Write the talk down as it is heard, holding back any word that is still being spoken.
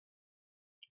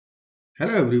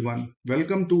Hello everyone,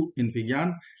 welcome to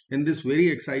Infigyan. In this very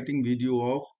exciting video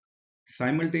of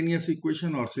simultaneous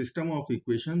equation or system of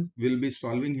equation, we'll be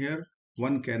solving here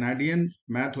one Canadian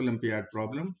Math Olympiad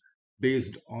problem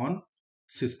based on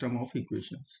system of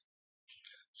equations.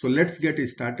 So let's get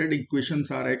started.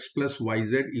 Equations are x plus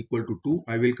yz equal to 2.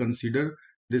 I will consider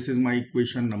this is my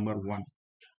equation number 1.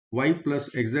 Y plus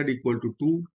xz equal to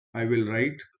 2. I will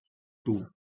write 2.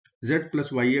 Z plus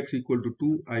yx equal to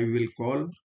 2. I will call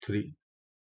 3.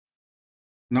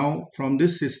 Now from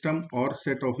this system or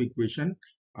set of equation,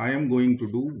 I am going to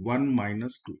do 1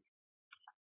 minus 2.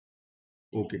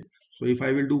 Okay, so if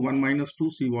I will do 1 minus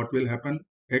 2, see what will happen.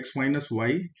 X minus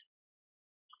y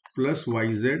plus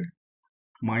yz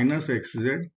minus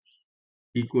xz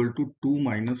equal to 2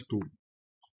 minus 2.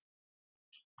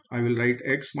 I will write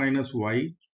x minus y,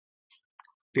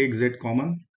 take z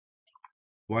common,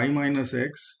 y minus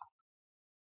x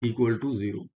equal to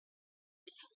 0.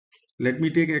 Let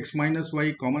me take x minus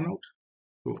y common out.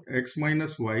 So x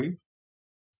minus y,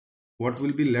 what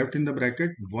will be left in the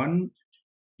bracket? 1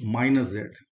 minus z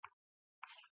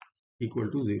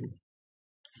equal to 0.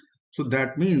 So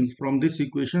that means from this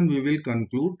equation we will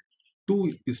conclude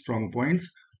two strong points.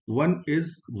 One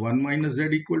is 1 minus z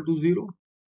equal to 0.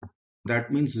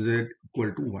 That means z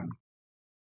equal to 1.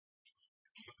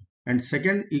 And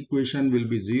second equation will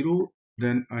be 0.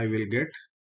 Then I will get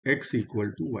x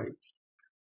equal to y.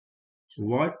 So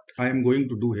what I am going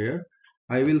to do here,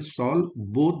 I will solve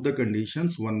both the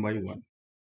conditions one by one.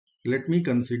 Let me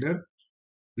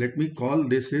call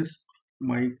this is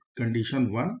my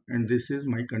condition 1 and this is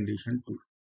my condition 2.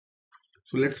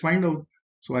 So let's find out.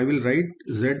 So I will write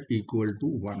z equal to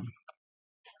 1.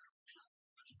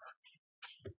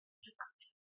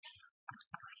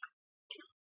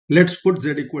 Let's put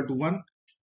z equal to 1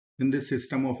 in this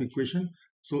system of equation.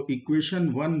 So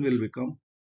equation 1 will become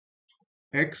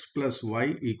x plus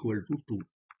y equal to 2.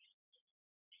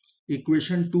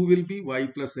 Equation 2 will be y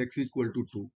plus x equal to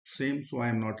 2. Same, so I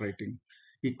am not writing.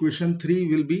 Equation 3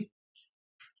 will be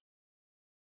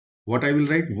what I will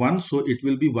write 1. So it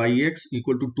will be yx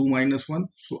equal to 2 minus 1.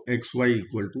 So xy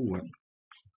equal to 1.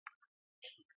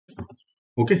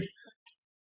 Okay.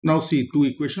 Now see two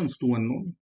equations, two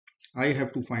unknown. I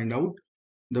have to find out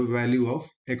the value of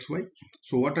xy.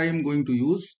 So what I am going to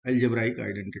use? Algebraic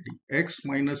identity. X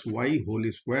minus y whole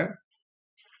square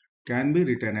can be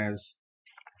written as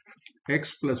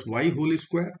x plus y whole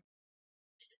square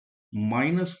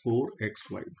minus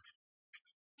 4xy.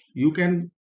 You can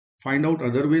find out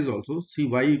other ways also. See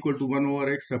y equal to 1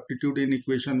 over x, substitute in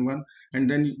equation 1 and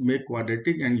then make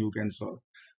quadratic and you can solve.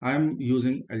 I am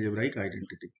using algebraic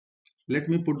identity. Let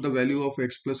me put the value of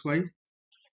x plus y.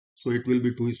 So it will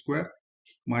be 2 square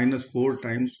minus 4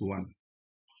 times 1,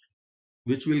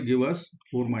 which will give us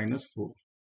 4 minus 4.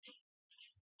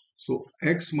 So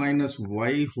x minus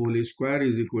y whole square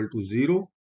is equal to 0.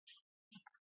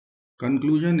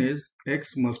 Conclusion is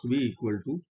x must be equal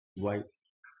to y.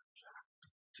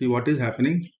 See what is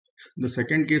happening. The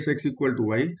second case x equal to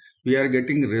y, we are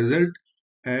getting result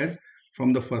as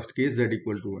from the first case z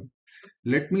equal to 1.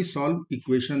 Let me solve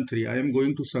equation 3. I am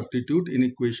going to substitute in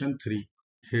equation 3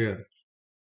 here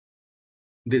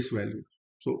this value.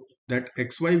 So that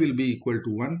xy will be equal to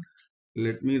 1.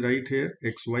 Let me write here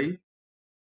xy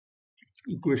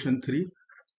equation 3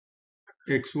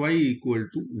 xy equal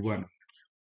to 1.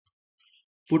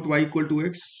 Put y equal to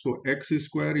x. So x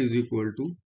square is equal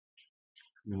to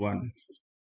 1.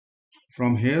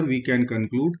 From here we can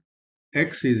conclude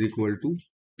x is equal to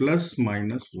plus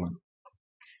minus 1.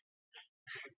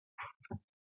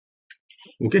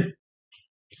 Okay.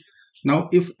 Now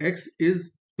if x is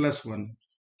plus 1,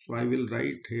 so I will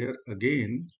write here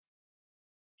again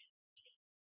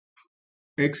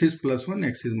x is plus 1,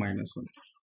 x is minus 1.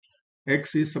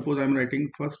 X is, suppose I am writing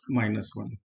first minus 1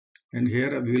 and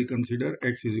here we will consider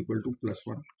x is equal to plus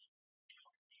 1.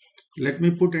 Let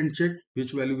me put and check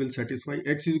which value will satisfy.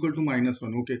 X is equal to minus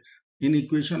 1. Okay. In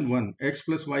equation 1, x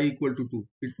plus y equal to 2.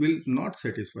 It will not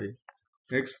satisfy.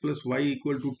 X plus y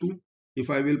equal to 2.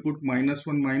 If I will put minus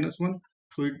 1,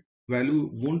 so it value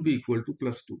won't be equal to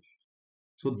plus 2.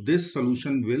 So this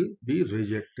solution will be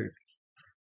rejected.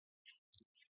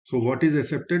 So what is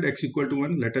accepted? X equal to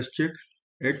 1. Let us check.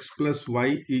 X plus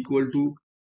y equal to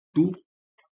 2.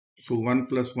 So 1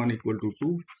 plus 1 equal to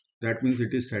 2. That means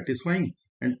it is satisfying.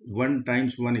 And 1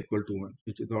 times 1 equal to 1,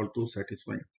 which is also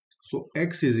satisfying. So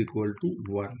x is equal to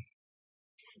 1.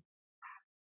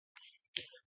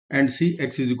 And see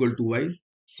x is equal to y.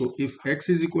 So if x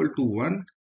is equal to 1,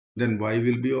 then y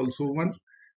will be also 1.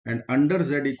 And under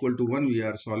z equal to 1, we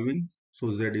are solving.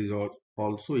 So z is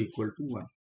also equal to 1.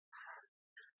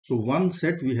 So one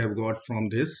set we have got from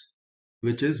this.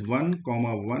 which is 1,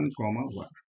 1, 1.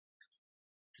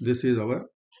 This is our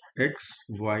x,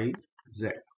 y, z.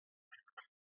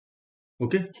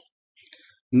 Okay.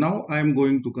 Now I am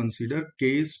going to consider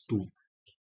case 2.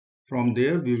 From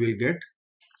there we will get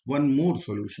one more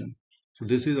solution. So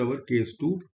this is our case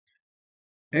 2,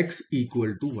 x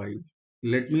equal to y.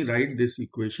 Let me write this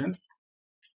equation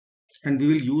and we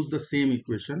will use the same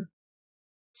equation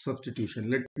substitution.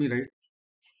 Let me write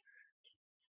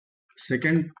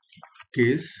second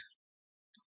case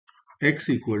x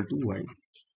equal to y.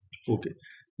 Okay,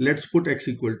 let's put x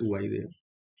equal to y there.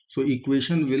 So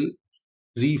equation will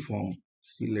reform.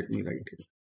 See, let me write here.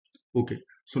 Okay,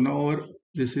 so now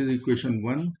this is equation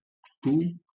 1,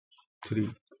 2,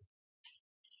 3.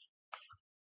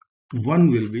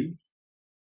 1 will be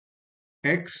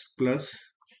x plus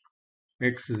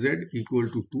xz equal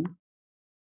to 2.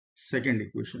 Second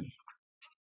equation,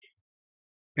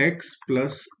 x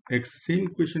plus x, same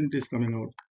equation it is coming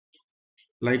out.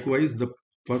 Likewise, the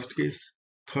first case.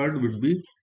 Third would be,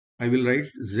 I will write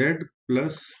z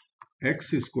plus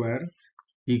x square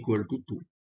equal to 2.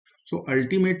 So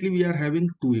ultimately we are having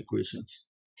two equations.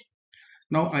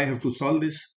 Now I have to solve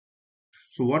this.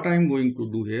 So what I am going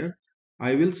to do here,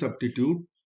 I will substitute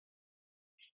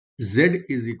z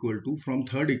is equal to, from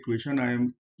third equation I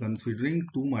am considering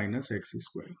 2 minus x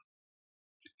square.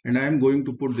 And I am going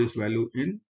to put this value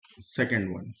in second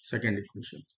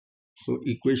equation. So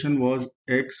equation was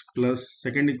x plus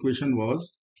second equation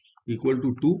was equal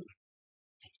to 2.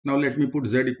 Now let me put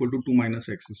z equal to 2 minus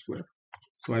x square.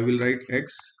 So I will write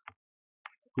x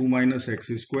 2 minus x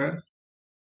square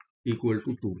equal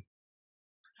to 2.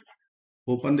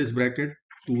 Open this bracket,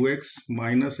 2x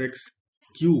minus x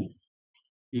cube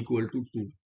equal to 2.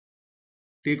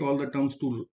 Take all the terms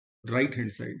to right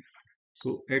hand side.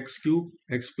 So x cube,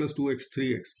 x plus 2x,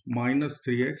 3x minus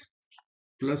 3x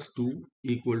plus 2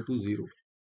 equal to 0.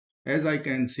 As I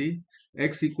can see,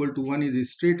 x equal to 1 is a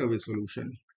straight away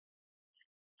solution.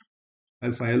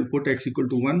 If I will put x equal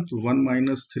to 1, so 1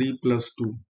 minus 3 plus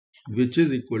 2, which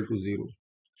is equal to 0.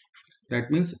 That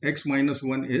means x minus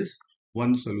 1 is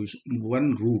one solution,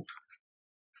 one root.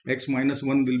 X minus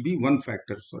 1 will be one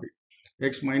factor, sorry.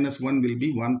 X minus 1 will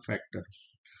be one factor.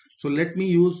 So let me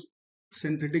use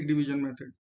synthetic division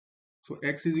method. So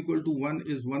x is equal to 1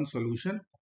 is one solution.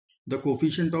 The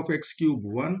coefficient of x cube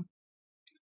 1.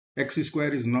 X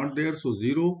square is not there, so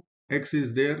 0. X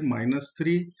is there, minus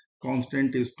 3.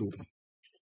 Constant is 2.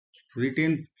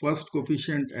 Retain first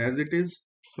coefficient as it is.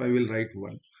 So I will write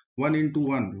 1. 1 into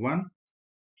 1, 1.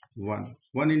 1.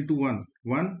 1 into 1,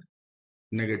 1.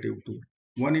 Negative 2.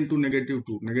 1 into negative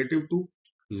 2, negative 2,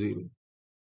 0.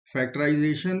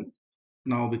 Factorization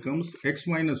now becomes x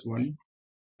minus 1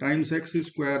 times x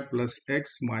square plus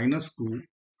x minus 2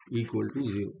 equal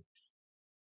to 0.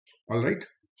 Alright.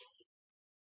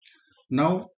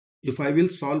 Now if I will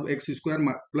solve x square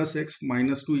plus x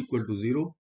minus 2 equal to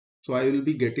 0, so I will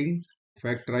be getting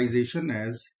factorization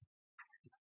as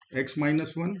x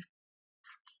minus 1,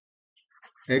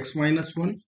 x minus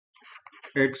 1,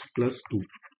 x plus 2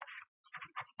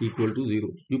 equal to 0.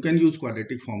 You can use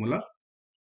quadratic formula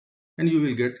and you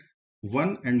will get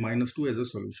 1 and minus 2 as a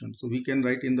solution. So we can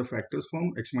write in the factors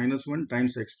form x minus 1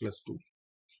 times x plus 2.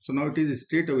 So now it is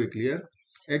straight away clear,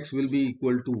 x will be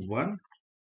equal to 1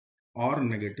 or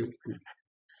negative 2.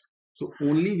 So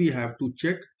only we have to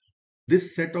check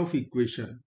this set of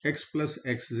equation x plus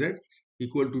xz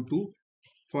equal to 2,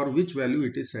 for which value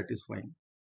it is satisfying.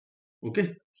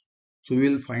 Okay, so we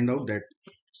will find out that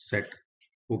set.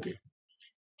 Okay,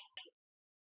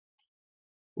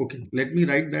 let me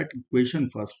write that equation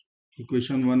first.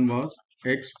 Equation 1 was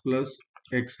x plus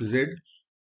xz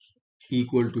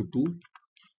equal to 2,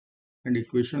 and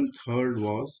equation third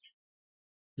was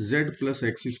z plus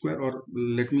x square, or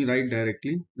let me write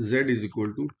directly, z is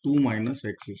equal to 2 minus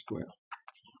x square.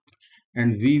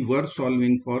 And we were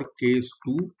solving for case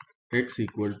 2, x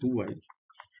equal to y.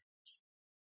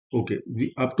 Okay,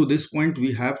 up to this point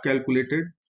we have calculated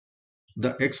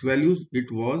the x values. It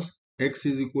was x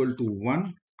is equal to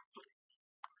 1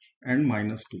 and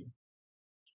minus 2.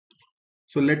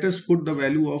 So let us put the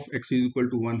value of x is equal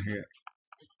to 1 here.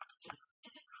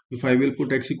 If I will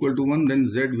put x equal to 1, then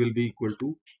z will be equal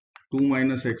to 2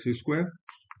 minus x square,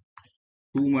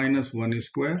 2 minus 1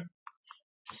 square,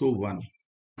 so 1.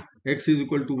 X is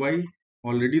equal to y,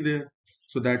 already there.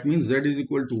 So that means z is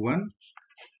equal to 1,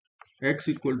 x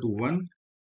equal to 1,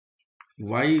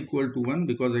 y equal to 1,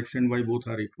 because x and y both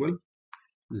are equal,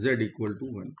 z equal to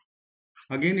 1.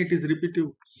 Again it is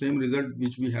repetitive, same result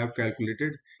which we have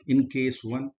calculated in case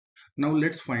 1. Now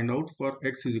let's find out for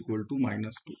x is equal to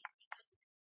minus 2.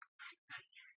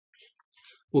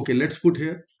 Okay, let's put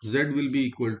here z will be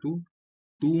equal to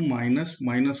 2 minus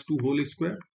minus 2 whole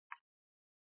square.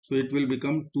 So it will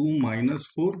become 2 minus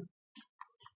 4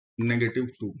 negative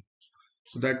 2.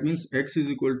 So that means x is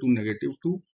equal to negative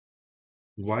 2,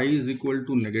 y is equal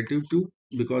to negative 2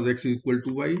 because x is equal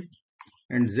to y,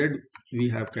 and z we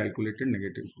have calculated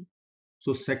negative 2.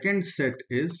 So second set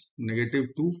is negative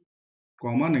 2,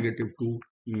 comma negative 2,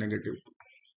 negative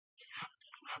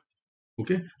 2.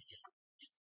 Okay.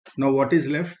 Now what is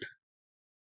left?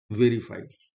 Verify.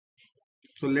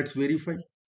 So let's verify.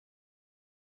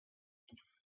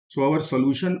 So our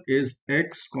solution is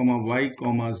x comma y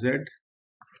comma z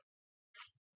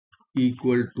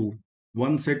equal to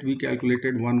one set we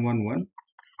calculated 1 1 1,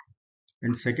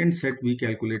 and second set we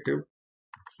calculated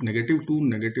negative 2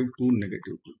 negative 2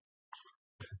 negative 2.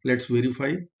 Let's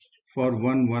verify for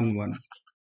 1 1 1.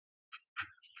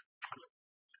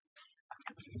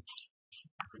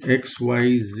 X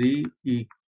y z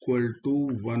equal to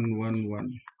 1 1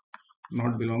 1,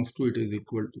 not belongs to, it is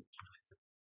equal to.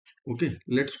 Okay,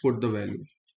 let's put the value.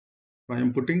 I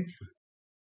am putting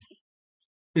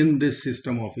in this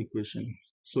system of equation.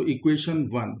 So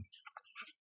equation 1,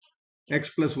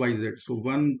 x plus yz. So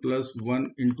 1 plus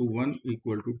 1 into 1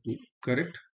 equal to 2.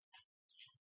 Correct?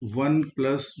 1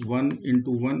 plus 1 into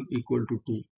 1 equal to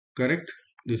 2. Correct?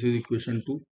 This is equation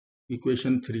 2.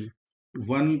 Equation 3.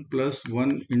 1 plus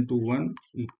 1 into 1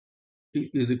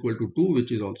 is equal to 2,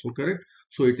 which is also correct.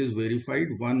 So it is verified.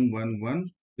 1 1 1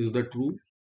 is the true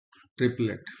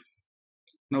triplet.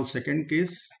 Now second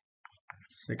case,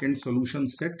 second solution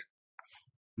set,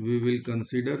 we will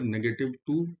consider negative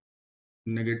 2,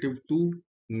 negative 2,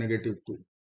 negative 2.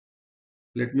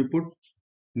 Let me put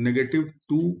negative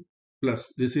 2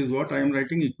 plus, this is what I am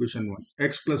writing, equation 1,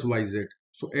 x plus yz.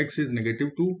 So x is negative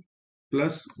 2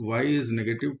 plus y is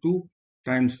negative 2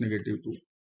 times negative 2.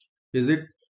 Is it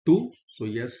 2? So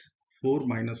yes, 4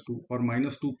 minus 2 or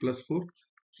minus 2 plus 4.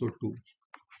 So 2.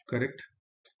 Correct.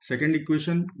 Second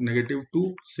equation, negative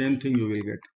 2, same thing you will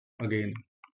get again.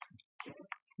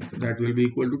 That will be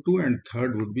equal to 2, and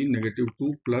third would be negative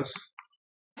 2 plus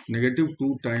negative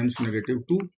 2 times negative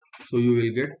 2. So you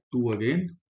will get 2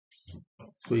 again.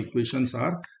 So equations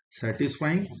are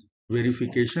satisfying.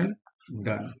 Verification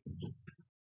done.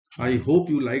 I hope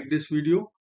you like this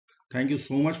video. Thank you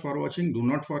so much for watching. Do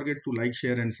not forget to like,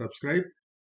 share and subscribe.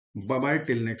 Bye bye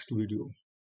till next video.